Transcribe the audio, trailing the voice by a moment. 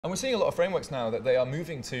And we're seeing a lot of frameworks now that they are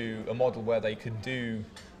moving to a model where they can do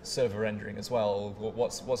server rendering as well.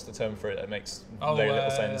 What's the term for it that makes very little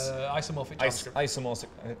sense? Isomorphic JavaScript. Isomorphic.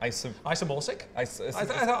 Isomorphic?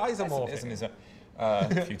 Isomorphic. Isn't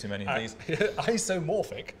a few too many of these.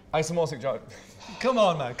 Isomorphic. Isomorphic Java. Come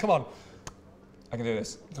on, man. Come on. I can do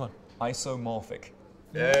this. Come on. Isomorphic.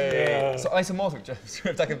 Yeah. So isomorphic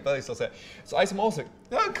JavaScript. I can barely still say it. So isomorphic.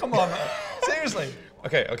 Oh, come on, man. Seriously.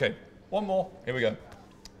 Okay. One more. Here we go.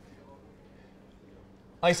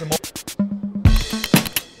 Isomorphic.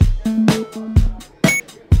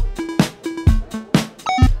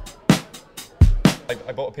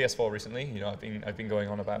 I bought a Ps4 recently. You know, I've been going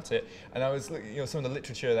on about it, and I was looking, some of the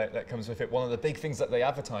literature that comes with it. One of the big things that they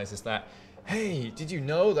advertise is that, hey, did you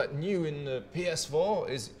know that new in the Ps4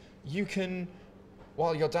 is you can,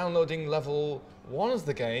 while you're downloading level 1 of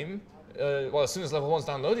the game, well, as soon as level 1's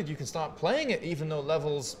downloaded, you can start playing it, even though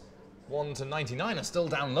levels 1 to 99 are still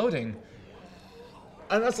downloading.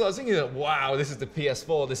 And that's what I was thinking, that, wow, this is the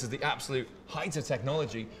PS4, this is the absolute height of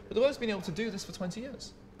technology. But the world's been able to do this for 20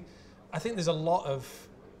 years. I think there's a lot of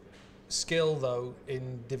skill, though,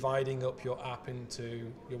 in dividing up your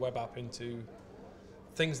web app into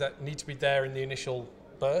things that need to be there in the initial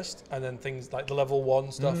burst, and then things like the level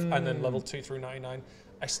 1 stuff, and then level 2 through 99.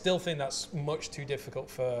 I still think that's much too difficult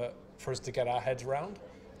for us to get our heads around.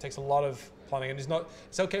 It takes a lot of planning, and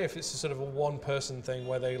it's okay if it's a sort of a one-person thing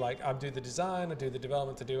where they I do the design, I do the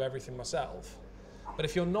development, I do everything myself. But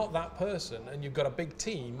if you're not that person and you've got a big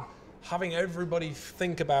team, having everybody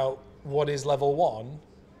think about what is level 1,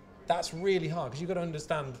 that's really hard, because you've got to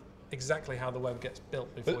understand exactly how the web gets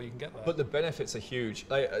built before you can get there. But the benefits are huge.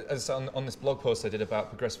 As on this blog post I did about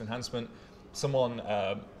progressive enhancement, someone,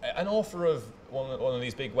 an author of one of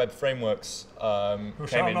these big web frameworks, who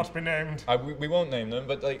shall not be named. We won't name them,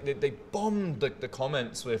 but they bombed the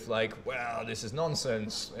comments with well, this is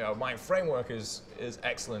nonsense. My framework is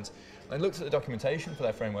excellent. And I looked at the documentation for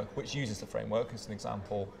their framework, which uses the framework as an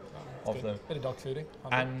example of them. Bit of dog fooding.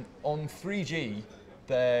 And on 3G,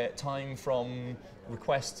 their time from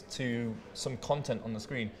request to some content on the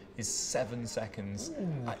screen is 7 seconds.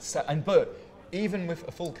 But even with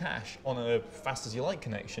a full cache on a fast as you like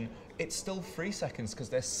connection, it's still 3 seconds because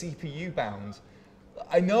they're CPU bound.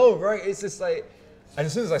 I know, right? It's just and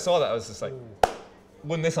as soon as I saw that, I was just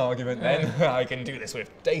won this argument, then I can do this with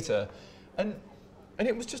data. And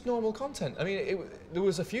it was just normal content. I mean, there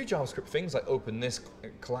was a few JavaScript things like open this,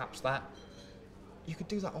 collapse that. You could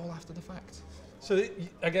do that all after the fact. So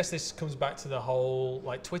I guess this comes back to the whole,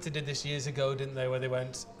 Twitter did this years ago, didn't they, where they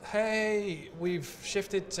went, hey, we've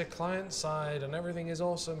shifted to client side and everything is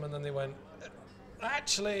awesome, and then they went,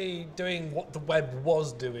 actually doing what the web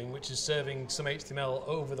was doing, which is serving some HTML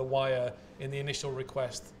over the wire in the initial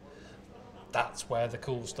request. That's where the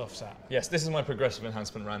cool stuff's at. Yes, this is my progressive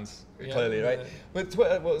enhancement rant, clearly, right? But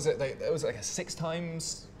Twitter, what was it? It was like a 6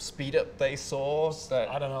 times speed up they saw.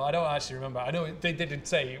 I don't know. I don't actually remember. I know they did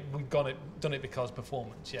say we've done it because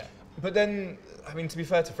performance. Yeah. But then, I mean, to be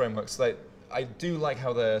fair to frameworks, I do like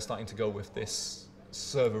how they're starting to go with this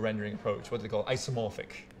server rendering approach. What do they call it? Isomorphic.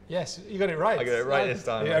 Yes, you got it right. I got it right this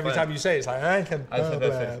time. Yeah, every time you say it, it's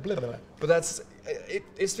blah, blah, blah. But that's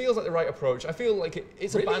it feels like the right approach. I feel like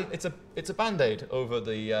it's a band-aid over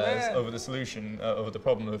the solution, over the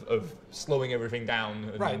problem of slowing everything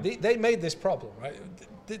down. Right. They made this problem, right?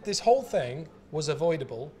 This whole thing was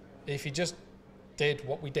avoidable if you just did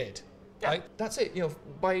what we did. Yeah, right? That's it.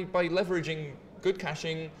 By leveraging good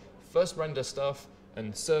caching, first render stuff,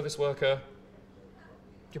 and service worker,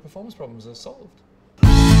 your performance problems are solved.